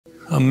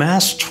A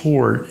mass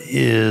tort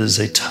is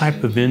a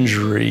type of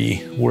injury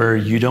where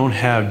you don't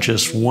have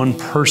just one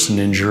person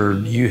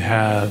injured, you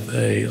have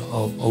a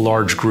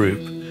large group.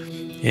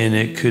 And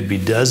it could be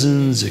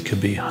dozens, it could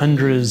be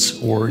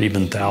hundreds, or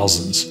even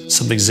thousands.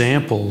 Some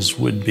examples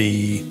would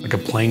be like a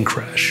plane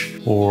crash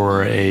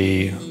or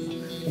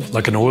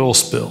like an oil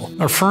spill.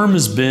 Our firm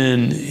has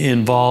been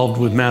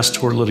involved with mass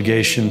tort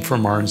litigation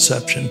from our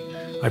inception.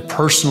 I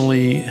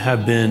personally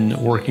have been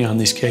working on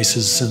these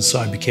cases since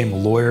I became a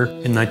lawyer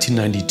in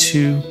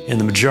 1992, and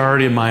the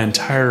majority of my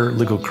entire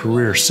legal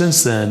career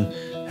since then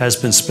has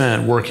been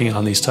spent working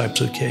on these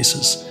types of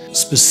cases.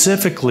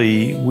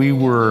 Specifically, we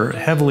were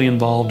heavily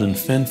involved in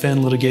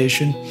fen-phen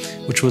litigation,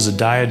 which was a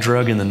diet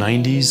drug in the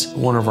 90s.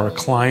 One of our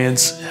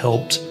clients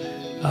helped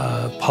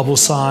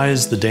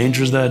publicize the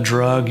dangers of that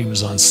drug. He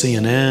was on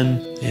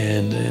CNN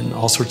and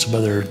all sorts of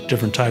other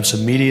different types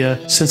of media.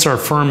 Since our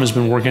firm has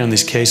been working on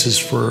these cases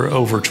for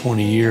over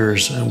 20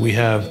 years, we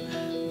have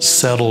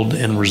settled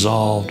and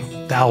resolved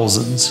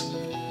thousands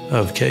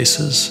of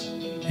cases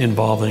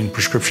involving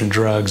prescription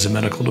drugs and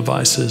medical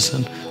devices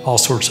and all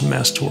sorts of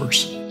mass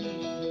torts.